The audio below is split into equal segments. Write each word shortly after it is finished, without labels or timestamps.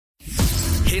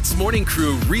Hits Morning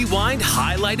Crew Rewind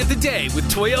Highlight of the Day with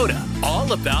Toyota.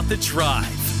 All about the drive.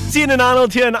 CNN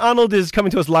Arnold here, and Arnold is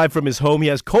coming to us live from his home. He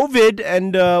has COVID,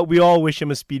 and we all wish him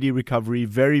a speedy recovery.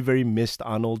 Very, very missed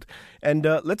Arnold. And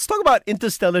let's talk about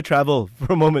interstellar travel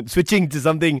for a moment, switching to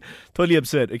something totally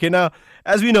absurd. Okay, now,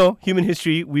 as we know, human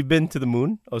history, we've been to the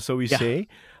moon, or so we say.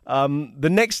 The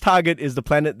next target is the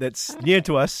planet that's near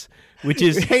to us, which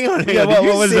is... Hang on.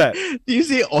 What was that? Do you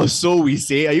say, or so we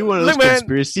say? Are you one of those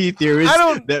conspiracy theorists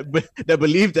that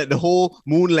believe that the whole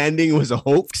moon landing was a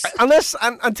hoax?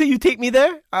 Until you take me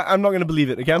there, I'm not going to believe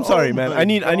it. Okay, I'm sorry, man. I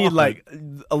need like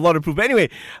a lot of proof. But anyway,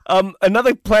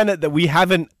 another planet that we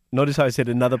haven't... Notice how I said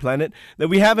another planet that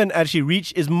we haven't actually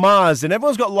reached is Mars. And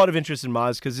everyone's got a lot of interest in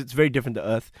Mars because it's very different to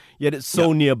Earth, yet it's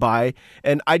so nearby.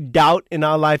 And I doubt in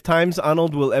our lifetimes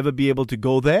Arnold will ever be able to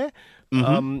go there,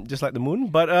 just like the moon.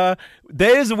 But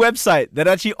there is a website that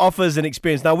actually offers an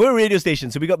experience. Now, we're a radio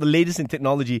station, so we got the latest in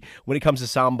technology when it comes to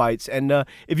sound bites. And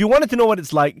if you wanted to know what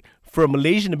it's like for a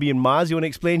Malaysian to be in Mars, you want to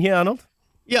explain here, Arnold?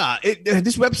 Yeah,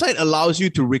 this website allows you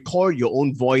to record your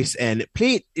own voice and it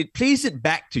plays it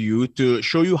back to you to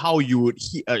show you how you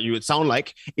would sound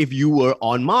like if you were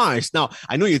on Mars. Now,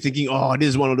 I know you're thinking, oh, this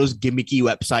is one of those gimmicky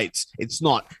websites. It's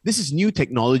not. This is new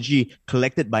technology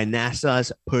collected by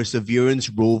NASA's Perseverance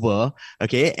rover,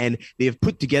 okay? And they've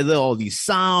put together all these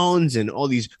sounds and all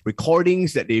these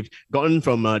recordings that they've gotten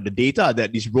from the data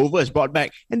that this rover has brought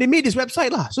back, and they made this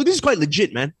website. So this is quite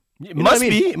legit, man. It must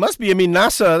be. I mean,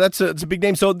 NASA, that's a big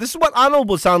name. So this is what Arnold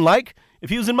would sound like if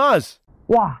he was in Mars.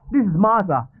 Wow, this is Mars.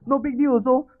 No big deal.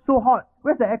 So hot.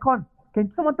 Where's the aircon?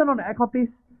 Can someone turn on the aircon, please?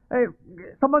 Hey,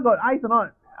 someone got ice or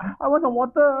not? I want some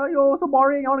water. Yo, so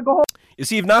boring. I want to go home. You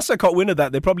see, if NASA caught wind of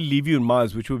that, they'd probably leave you in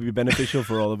Mars, which would be beneficial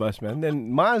for all of us, man.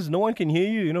 Then Mars, no one can hear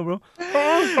you, bro.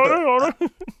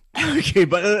 Okay,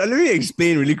 but let me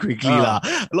explain really quickly. A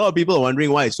lot of people are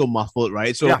wondering why it's so muffled,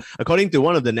 right? So according to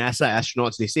one of the NASA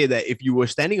astronauts, they say that if you were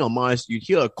standing on Mars, you'd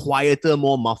hear a quieter,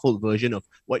 more muffled version of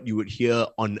what you would hear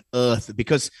on Earth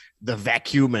because the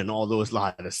vacuum and all those,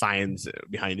 the science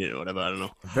behind it or whatever, I don't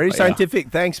know. Very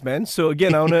scientific. Thanks, man. So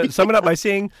again, I want to sum it up by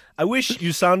saying, I wish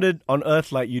you sounded on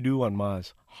Earth like you do on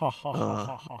Mars.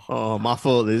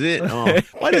 Muffled, is it?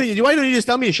 Why don't you just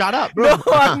tell me to shut up, bro? No,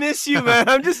 I miss you, man.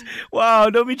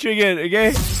 Don't be triggered,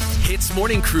 okay? Hits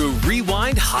Morning Crew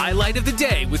Rewind Highlight of the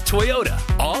Day with Toyota.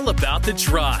 All about the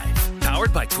drive.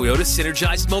 Powered by Toyota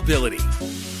Synergized Mobility.